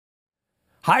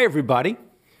Hi, everybody.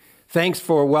 Thanks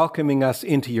for welcoming us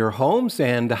into your homes,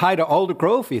 and hi to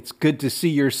Aldergrove. It's good to see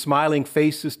your smiling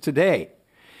faces today.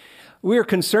 We're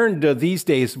concerned these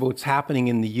days about what's happening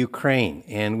in the Ukraine,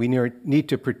 and we need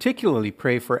to particularly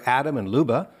pray for Adam and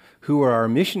Luba, who are our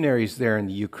missionaries there in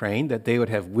the Ukraine, that they would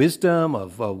have wisdom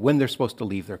of when they're supposed to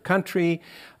leave their country,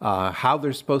 how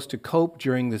they're supposed to cope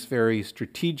during this very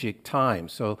strategic time.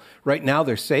 So right now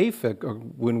they're safe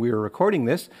when we were recording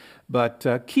this, but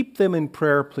keep them in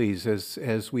prayer, please,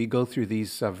 as we go through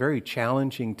these very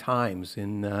challenging times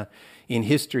in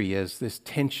history, as this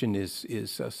tension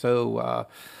is so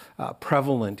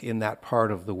prevalent in that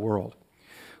part of the world.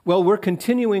 Well, we're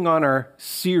continuing on our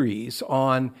series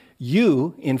on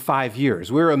you in 5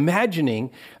 years. We're imagining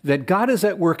that God is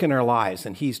at work in our lives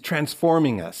and He's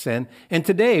transforming us. And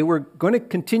today we're going to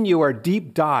continue our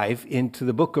deep dive into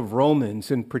the book of Romans,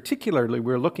 and particularly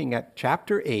we're looking at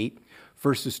chapter 8,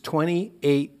 verses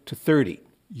 28 to 30.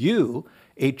 You,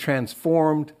 a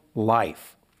transformed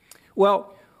life.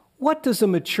 Well, what does a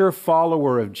mature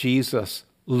follower of Jesus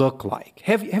look like?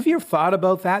 Have you ever thought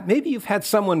about that? Maybe you've had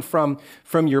someone from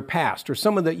your past or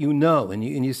someone that you know, and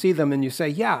you see them and you say,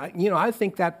 yeah, I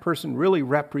think that person really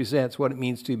represents what it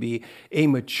means to be a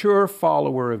mature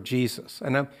follower of Jesus.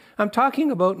 And I'm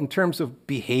talking about in terms of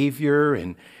behavior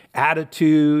and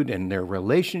attitude and their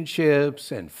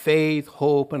relationships and faith,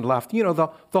 hope, and love.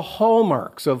 The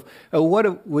hallmarks of what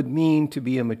it would mean to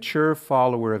be a mature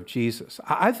follower of Jesus.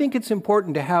 I think it's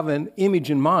important to have an image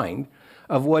in mind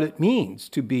of what it means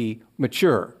to be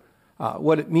mature,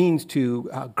 what it means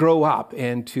to grow up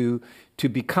and to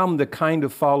become the kind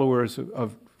of followers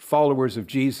of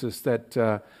Jesus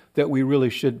that we really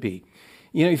should be.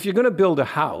 If you're going to build a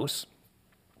house,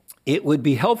 it would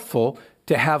be helpful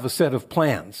to have a set of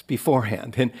plans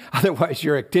beforehand, and otherwise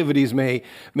your activities may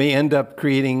end up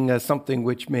creating something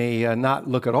which may not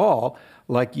look at all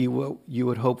like you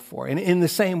would hope for. And in the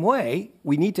same way,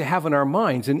 we need to have in our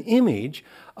minds an image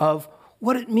of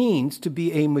what it means to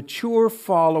be a mature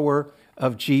follower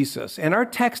of Jesus. And our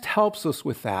text helps us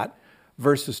with that,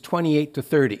 verses 28 to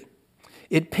 30.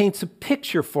 It paints a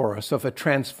picture for us of a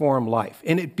transformed life,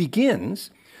 and it begins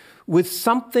with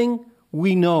something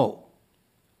we know.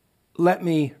 Let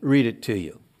me read it to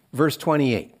you. Verse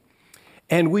 28.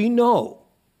 And we know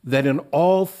that in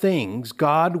all things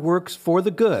God works for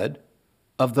the good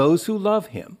of those who love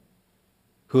Him,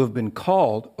 who have been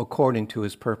called according to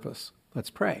His purpose.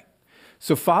 Let's pray.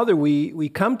 So, Father, we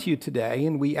come to you today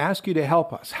and we ask you to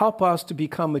help us. Help us to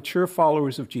become mature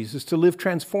followers of Jesus, to live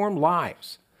transformed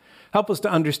lives. Help us to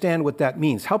understand what that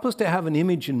means. Help us to have an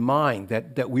image in mind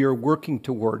that we are working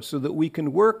towards so that we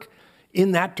can work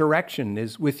in that direction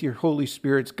is with your Holy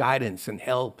Spirit's guidance and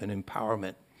help and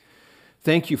empowerment.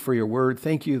 Thank you for your word.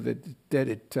 Thank you that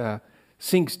it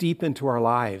sinks deep into our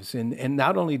lives. And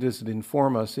not only does it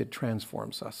inform us, it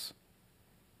transforms us.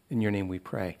 In your name we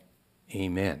pray.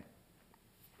 Amen.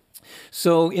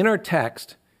 So in our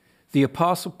text, the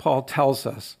Apostle Paul tells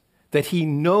us that he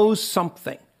knows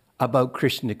something about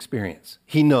Christian experience.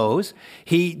 He knows.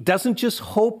 He doesn't just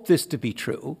hope this to be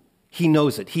true. He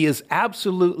knows it. He is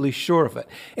absolutely sure of it.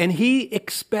 And he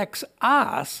expects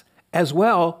us as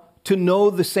well to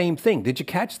know the same thing. Did you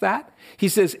catch that? He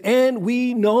says, and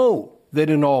we know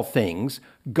that in all things,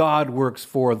 God works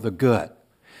for the good.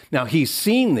 Now, he's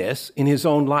seen this in his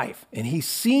own life, and he's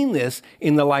seen this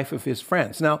in the life of his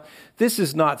friends. Now, this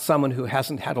is not someone who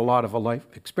hasn't had a lot of life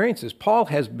experiences. Paul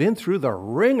has been through the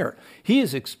ringer. He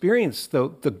has experienced the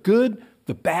good,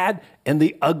 the bad, and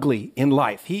the ugly in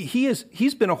life.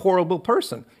 He's been a horrible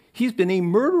person. He's been a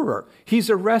murderer. He's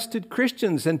arrested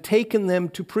Christians and taken them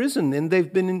to prison, and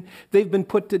they've been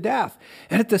put to death.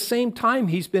 And at the same time,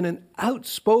 he's been an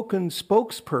outspoken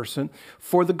spokesperson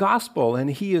for the gospel,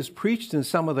 and he has preached in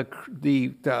some of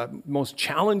the most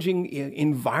challenging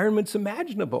environments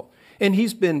imaginable. And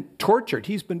he's been tortured.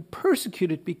 He's been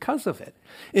persecuted because of it.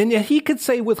 And yet he could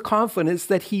say with confidence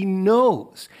that he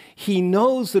knows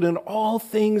that in all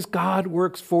things God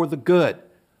works for the good.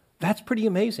 That's pretty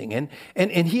amazing.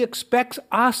 And he expects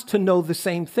us to know the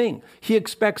same thing. He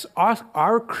expects us,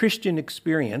 our Christian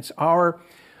experience, our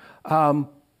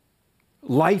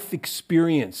life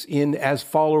experience as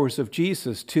followers of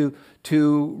Jesus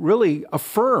to really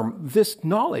affirm this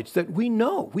knowledge that we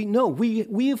know.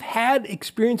 We've had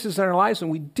experiences in our lives and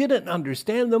we didn't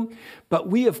understand them, but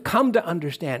we have come to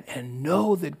understand and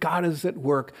know that God is at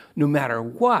work no matter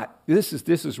what. This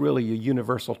is really a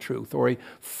universal truth or a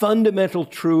fundamental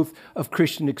truth of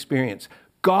Christian experience.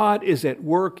 God is at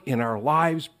work in our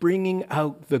lives, bringing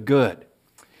out the good.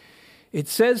 It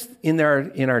says in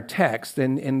our text,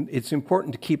 and it's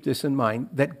important to keep this in mind,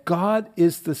 that God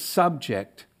is the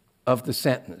subject of the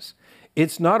sentence.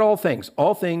 It's not all things.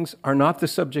 All things are not the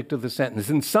subject of the sentence.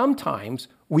 And sometimes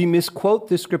we misquote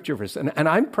this scripture verse. And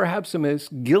I'm perhaps as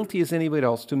guilty as anybody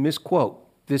else to misquote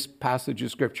this passage of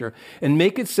scripture and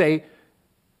make it say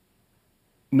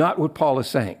not what Paul is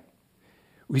saying.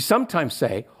 We sometimes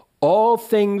say, all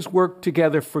things work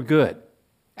together for good.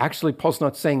 Actually, Paul's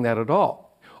not saying that at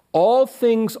all. All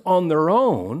things on their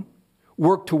own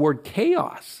work toward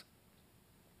chaos.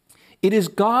 It is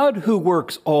God who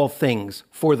works all things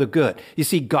for the good. You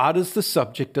see, God is the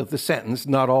subject of the sentence,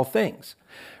 not all things.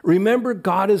 Remember,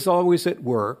 God is always at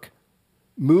work,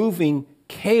 moving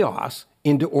chaos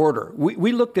into order.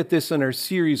 We looked at this in our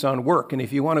series on work, and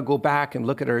if you want to go back and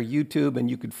look at our YouTube,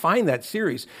 and you could find that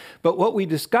series. But what we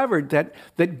discovered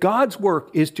that God's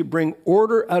work is to bring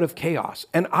order out of chaos.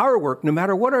 And our work, no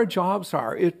matter what our jobs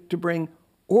are, is to bring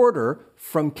order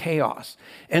from chaos.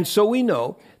 And so we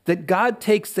know that God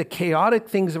takes the chaotic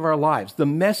things of our lives, the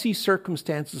messy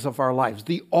circumstances of our lives,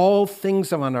 the all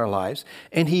things of our lives,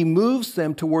 and he moves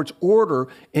them towards order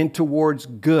and towards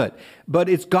good. But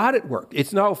it's God at work.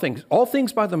 It's not all things. All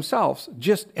things by themselves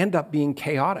just end up being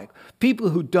chaotic. People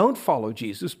who don't follow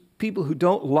Jesus, people who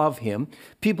don't love him,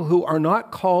 people who are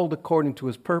not called according to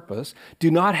his purpose, do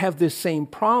not have this same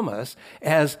promise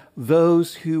as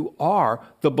those who are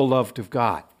the beloved of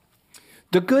God.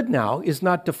 The good now is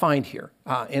not defined here.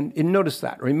 And notice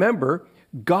that. Remember,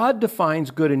 God defines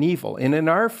good and evil. And in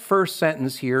our first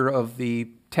sentence here of the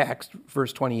text,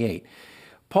 verse 28,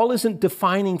 Paul isn't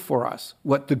defining for us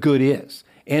what the good is.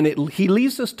 And he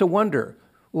leaves us to wonder,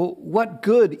 well, what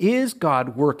good is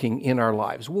God working in our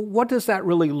lives? Well, what does that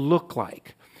really look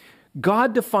like?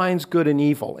 God defines good and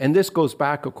evil. And this goes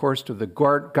back, of course, to the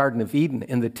Garden of Eden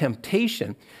and the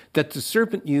temptation that the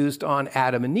serpent used on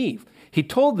Adam and Eve. He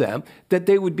told them that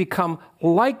they would become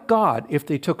like God if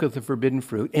they took of the forbidden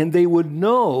fruit, and they would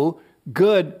know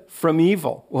good from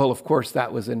evil. Well, of course,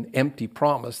 that was an empty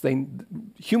promise.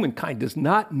 Humankind does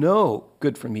not know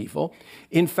good from evil.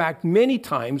 In fact, many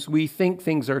times we think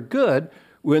things are good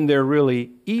when they're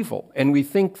really evil, and we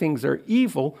think things are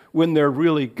evil when they're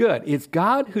really good. It's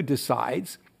God who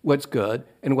decides what's good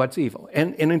and what's evil.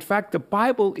 And in fact, the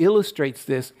Bible illustrates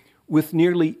this with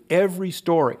nearly every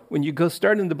story. When you go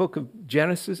start in the book of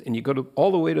Genesis and you go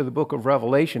all the way to the book of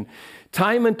Revelation,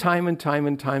 time and time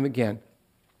again,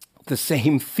 the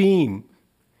same theme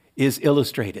is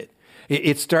illustrated.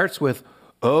 It starts with,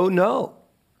 oh no,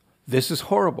 this is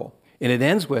horrible. And it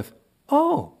ends with,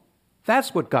 oh,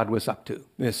 that's what God was up to.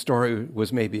 This story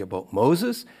was maybe about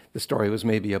Moses. The story was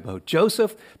maybe about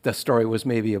Joseph. The story was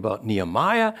maybe about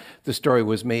Nehemiah. The story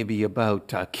was maybe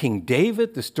about King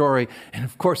David. The story, and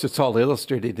of course it's all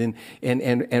illustrated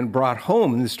and brought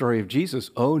home in the story of Jesus.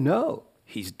 Oh no,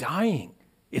 he's dying.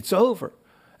 It's over.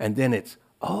 And then it's,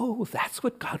 oh, that's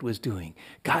what God was doing.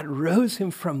 God rose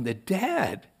him from the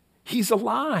dead. He's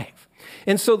alive.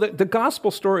 And so the gospel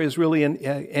story is really,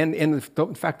 in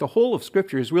fact, the whole of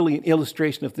Scripture is really an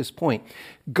illustration of this point.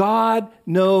 God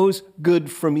knows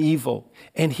good from evil,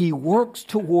 and he works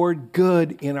toward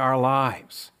good in our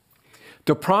lives.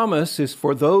 The promise is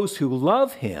for those who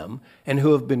love him and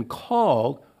who have been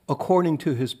called according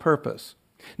to his purpose.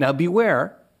 Now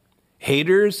beware,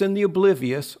 haters and the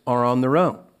oblivious are on their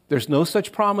own. There's no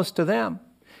such promise to them.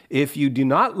 If you do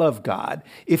not love God,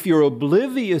 if you're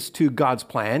oblivious to God's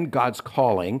plan, God's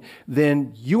calling,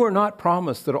 then you are not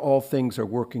promised that all things are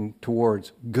working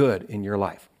towards good in your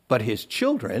life. But his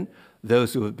children,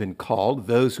 those who have been called,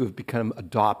 those who have become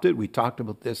adopted, we talked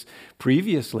about this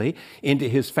previously, into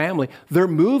his family, they're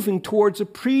moving towards a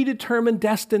predetermined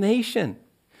destination.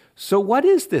 So what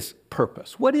is this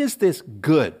purpose? What is this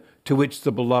good to which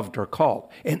the beloved are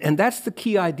called? And that's the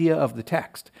key idea of the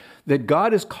text, that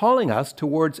God is calling us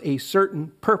towards a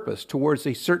certain purpose, towards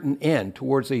a certain end,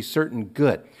 towards a certain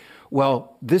good.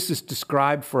 Well, this is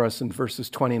described for us in verses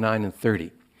 29 and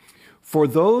 30. For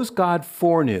those God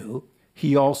foreknew,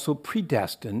 he also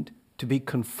predestined to be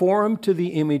conformed to the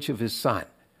image of his Son,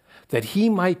 that he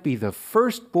might be the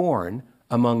firstborn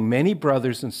among many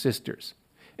brothers and sisters.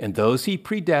 And those he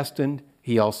predestined,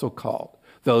 he also called.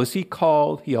 Those he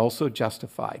called, he also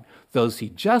justified. Those he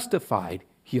justified,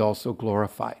 he also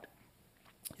glorified.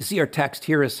 You see, our text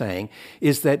here is saying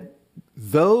is that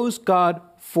those God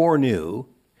foreknew,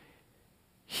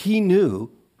 he knew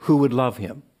who would love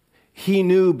him. He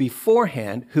knew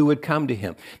beforehand who would come to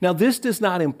him. Now, this does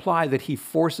not imply that he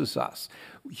forces us.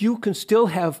 You can still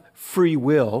have free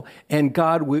will, and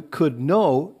God could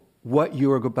know what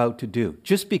you are about to do.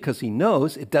 Just because he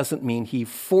knows, it doesn't mean he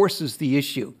forces the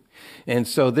issue. And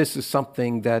so this is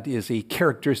something that is a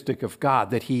characteristic of God,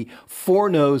 that he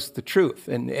foreknows the truth.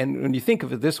 And when you think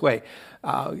of it this way,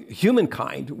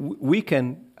 humankind, we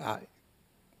can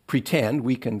pretend,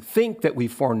 we can think that we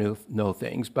foreknow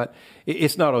things, but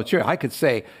it's not all true. I could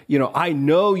say, I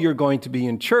know you're going to be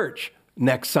in church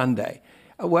next Sunday.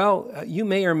 Well, you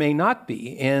may or may not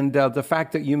be, and the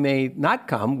fact that you may not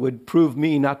come would prove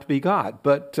me not to be God.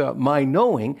 But my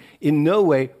knowing in no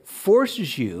way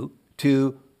forces you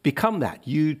to become that.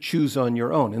 You choose on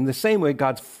your own. In the same way,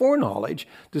 God's foreknowledge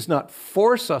does not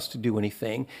force us to do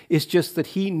anything. It's just that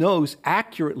he knows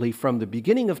accurately from the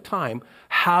beginning of time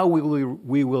how we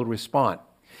will respond.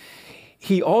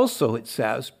 He also, it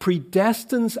says,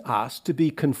 predestines us to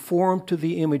be conformed to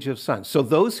the image of Son. So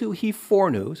those who he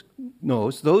foreknows,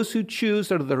 those who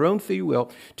choose out of their own free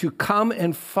will to come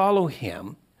and follow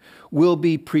him, will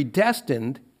be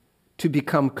predestined to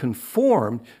become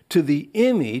conformed to the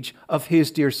image of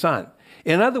his dear Son.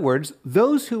 In other words,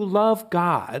 those who love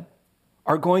God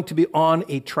are going to be on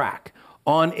a track,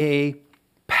 on a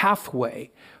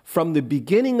pathway. From the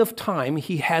beginning of time,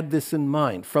 he had this in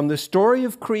mind. From the story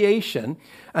of creation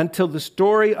until the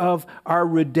story of our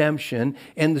redemption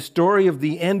and the story of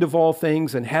the end of all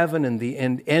things and heaven and the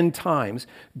end times,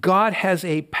 God has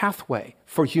a pathway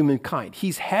for humankind.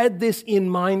 He's had this in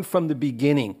mind from the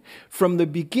beginning. From the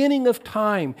beginning of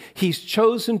time, he's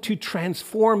chosen to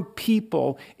transform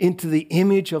people into the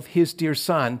image of his dear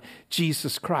Son,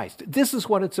 Jesus Christ. This is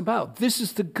what it's about. This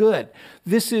is the good.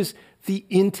 This is the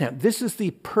intent. This is the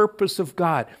purpose of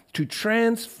God, to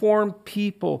transform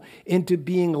people into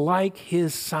being like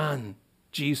his Son,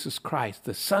 Jesus Christ,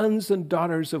 the sons and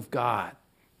daughters of God.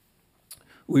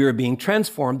 We are being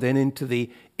transformed then into the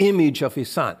image of his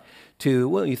Son.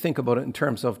 You think about it in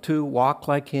terms of to walk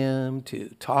like him, to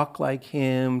talk like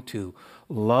him, to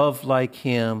love like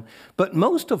him, but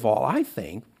most of all, I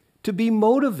think, to be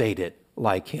motivated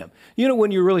like him.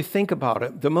 When you really think about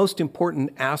it, the most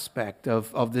important aspect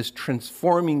of this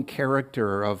transforming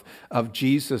character of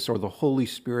Jesus or the Holy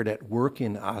Spirit at work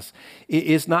in us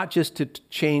is not just to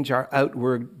change our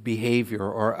outward behavior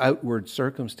or outward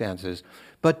circumstances,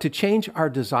 but to change our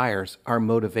desires, our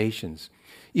motivations.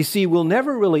 You see, we'll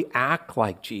never really act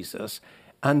like Jesus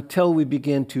until we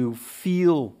begin to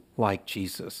feel like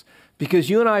Jesus.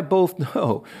 Because you and I both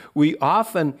know we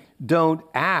often don't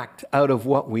act out of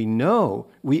what we know,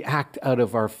 we act out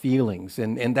of our feelings.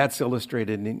 And that's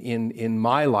illustrated in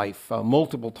my life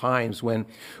multiple times when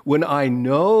I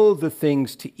know the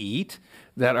things to eat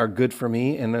that are good for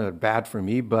me and are bad for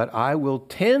me, but I will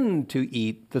tend to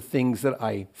eat the things that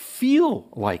I feel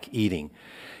like eating.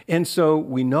 And so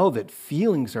we know that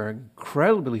feelings are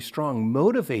incredibly strong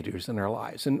motivators in our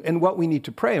lives. And what we need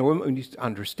to pray and what we need to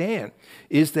understand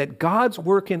is that God's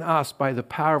work in us by the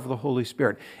power of the Holy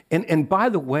Spirit. And by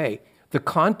the way, the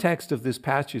context of this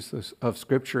passage of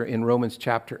Scripture in Romans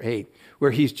chapter 8,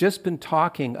 where he's just been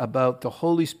talking about the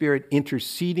Holy Spirit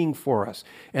interceding for us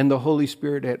and the Holy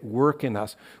Spirit at work in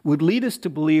us, would lead us to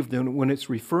believe that when it's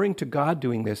referring to God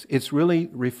doing this, it's really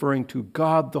referring to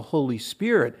God, the Holy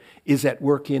Spirit, is at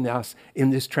work in us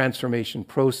in this transformation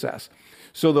process.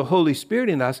 So the Holy Spirit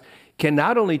in us can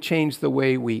not only change the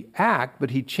way we act,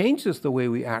 but he changes the way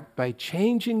we act by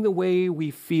changing the way we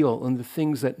feel and the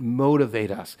things that motivate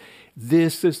us.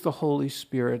 This is the Holy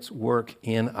Spirit's work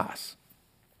in us.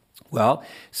 Well,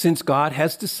 since God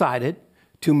has decided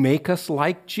to make us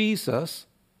like Jesus,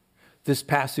 this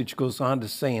passage goes on to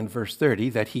say in verse 30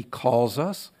 that he calls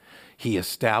us, he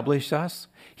establishes us,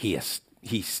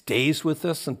 he stays with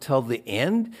us until the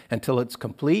end, until it's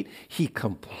complete. He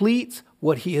completes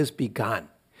what he has begun.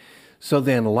 So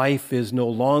then life is no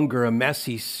longer a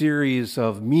messy series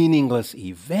of meaningless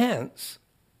events.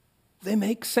 They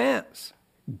make sense.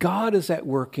 God is at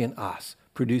work in us,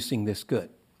 producing this good.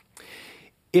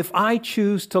 If I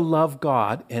choose to love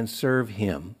God and serve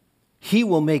him, he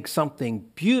will make something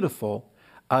beautiful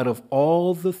out of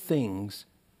all the things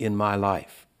in my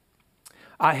life.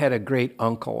 I had a great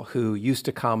uncle who used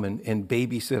to come and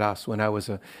babysit us when I was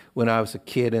a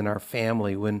kid in our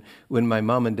family, when my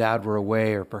mom and dad were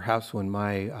away, or perhaps when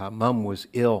my mom was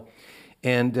ill.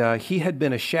 And he had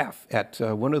been a chef at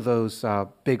one of those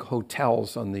big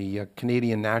hotels on the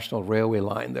Canadian National Railway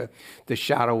line, the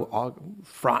Chateau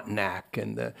Frontenac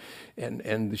and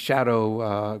the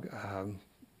Chateau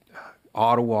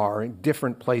Ottawa, and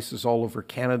different places all over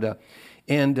Canada.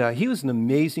 And he was an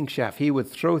amazing chef. He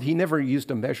never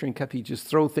used a measuring cup. He'd just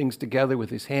throw things together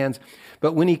with his hands.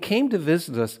 But when he came to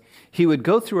visit us, he would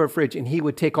go through our fridge and he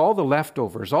would take all the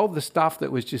leftovers, all the stuff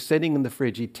that was just sitting in the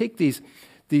fridge. He'd take these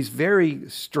these very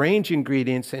strange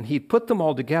ingredients, and he'd put them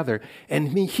all together,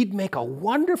 and he'd make a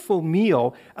wonderful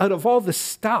meal out of all the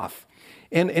stuff.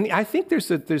 And I think there's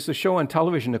a show on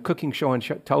television, a cooking show on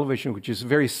television, which is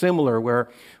very similar,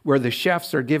 where the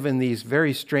chefs are given these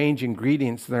very strange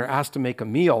ingredients and they're asked to make a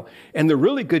meal. And the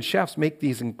really good chefs make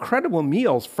these incredible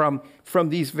meals from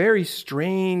these very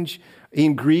strange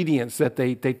ingredients that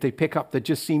they pick up that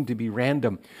just seem to be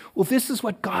random. Well, this is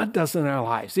what God does in our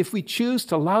lives. If we choose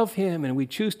to love him and we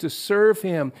choose to serve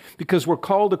him because we're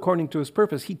called according to his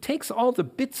purpose, he takes all the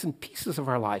bits and pieces of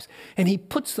our lives and he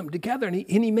puts them together and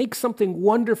he makes something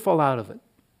wonderful out of it.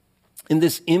 And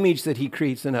this image that he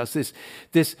creates in us,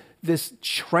 this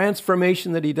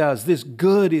transformation that he does, this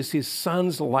good is his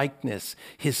son's likeness,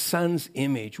 his son's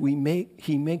image.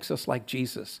 He makes us like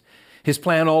Jesus. His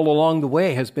plan all along the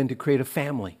way has been to create a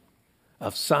family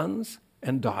of sons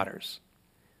and daughters.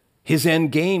 His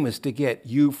end game is to get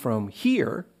you from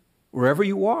here, wherever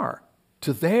you are,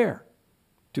 to there,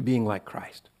 to being like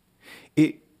Christ.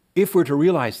 If we're to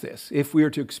realize this, if we are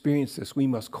to experience this, we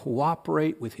must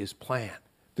cooperate with his plan,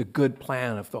 the good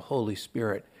plan of the Holy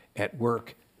Spirit at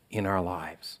work in our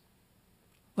lives.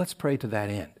 Let's pray to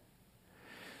that end.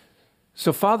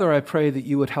 So, Father, I pray that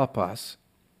you would help us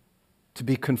to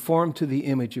be conformed to the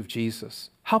image of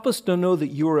Jesus. Help us to know that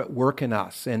you are at work in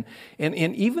us. And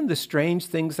even the strange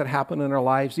things that happen in our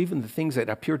lives, even the things that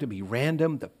appear to be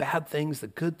random, the bad things, the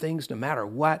good things, no matter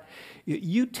what,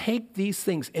 you take these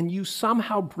things and you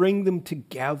somehow bring them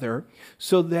together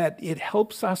so that it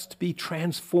helps us to be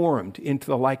transformed into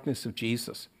the likeness of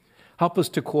Jesus. Help us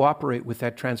to cooperate with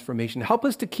that transformation. Help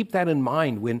us to keep that in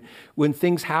mind when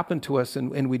things happen to us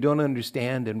and we don't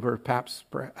understand, and perhaps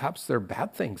there are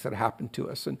bad things that happen to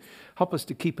us. And help us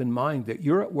to keep in mind that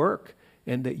you're at work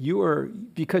and that you are,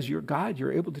 because you're God,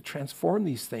 you're able to transform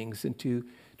these things into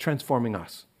transforming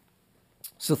us.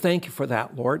 So thank you for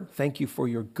that, Lord. Thank you for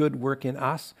your good work in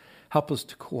us. Help us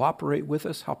to cooperate with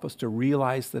us. Help us to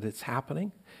realize that it's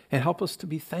happening. And help us to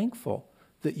be thankful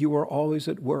that you are always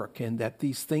at work and that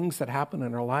these things that happen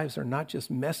in our lives are not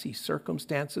just messy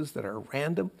circumstances that are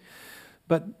random,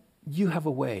 but you have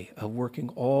a way of working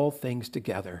all things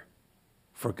together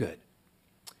for good.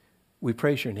 We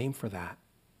praise your name for that.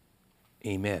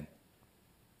 Amen.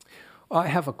 I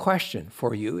have a question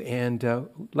for you, and I'd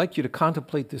like you to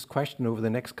contemplate this question over the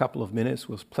next couple of minutes.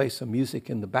 We'll play some music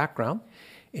in the background.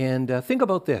 And think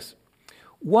about this.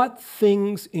 What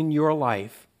things in your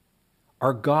life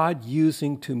are God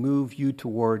using to move you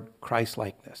toward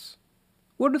Christ-likeness?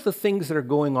 What are the things that are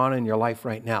going on in your life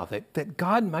right now that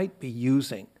God might be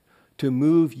using to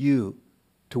move you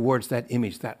towards that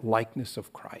image, that likeness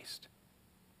of Christ?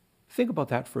 Think about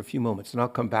that for a few moments, and I'll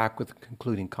come back with a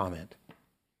concluding comment.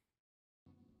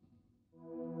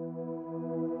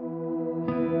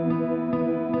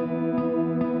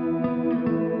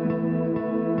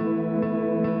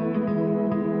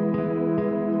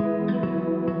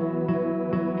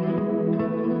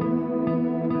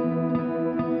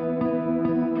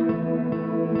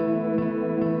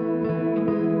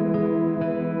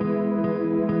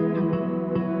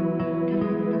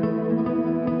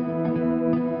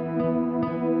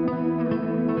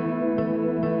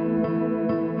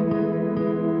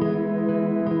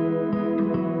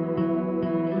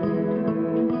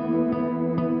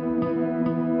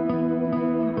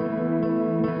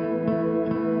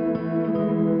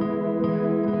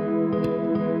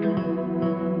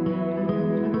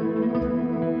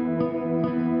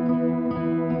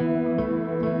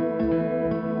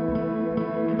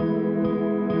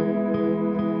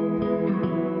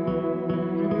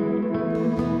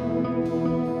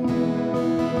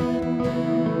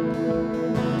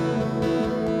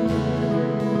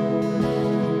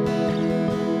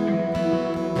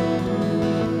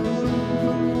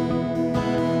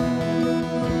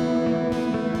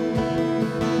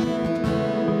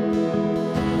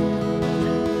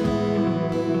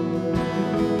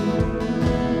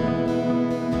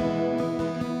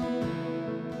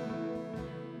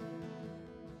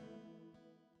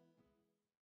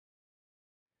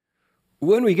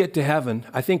 When we get to heaven,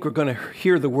 I think we're going to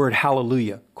hear the word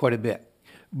hallelujah quite a bit.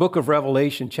 Book of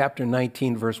Revelation, chapter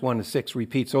 19, verse 1 to 6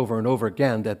 repeats over and over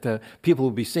again that the people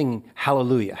will be singing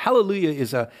hallelujah. Hallelujah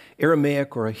is an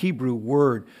Aramaic or a Hebrew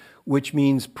word which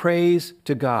means praise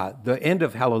to God. The end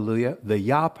of hallelujah, the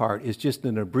Yah part, is just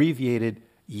an abbreviated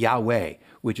Yahweh,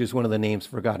 which is one of the names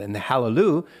for God. And the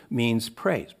hallelujah means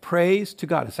praise. Praise to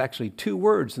God. It's actually two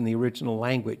words in the original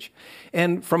language.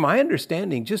 And from my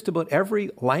understanding, just about every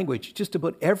language, just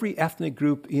about every ethnic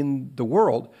group in the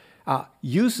world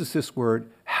uses this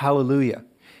word hallelujah.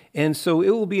 And so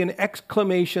it will be an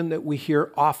exclamation that we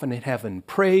hear often in heaven,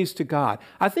 praise to God.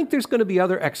 I think there's going to be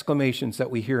other exclamations that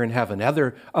we hear in heaven,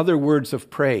 other words of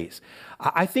praise.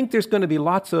 I think there's going to be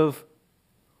lots of,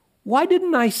 why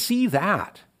didn't I see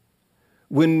that?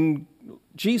 When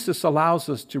Jesus allows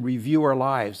us to review our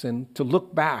lives and to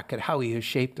look back at how he has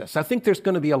shaped us, I think there's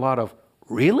going to be a lot of,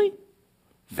 really?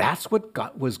 That's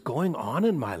what was going on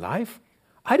in my life?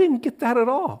 I didn't get that at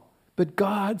all. But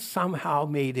God somehow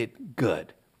made it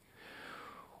good.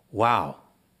 Wow.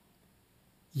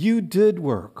 You did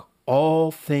work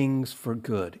all things for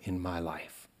good in my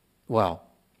life. Well,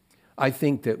 I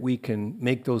think that we can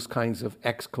make those kinds of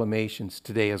exclamations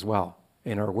today as well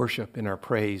in our worship, in our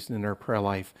praise, in our prayer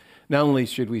life. Not only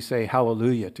should we say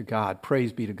hallelujah to God,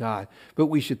 praise be to God, but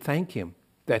we should thank him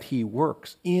that he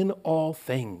works in all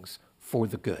things for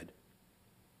the good.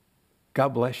 God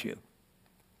bless you.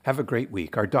 Have a great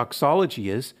week. Our doxology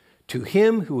is, to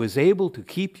him who is able to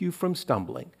keep you from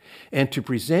stumbling and to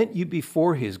present you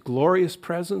before his glorious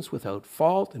presence without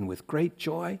fault and with great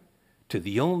joy, to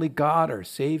the only God, our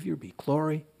Savior, be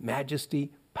glory,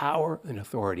 majesty, power, and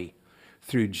authority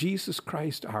through Jesus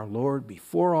Christ our Lord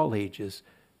before all ages,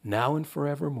 now and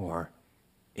forevermore.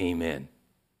 Amen.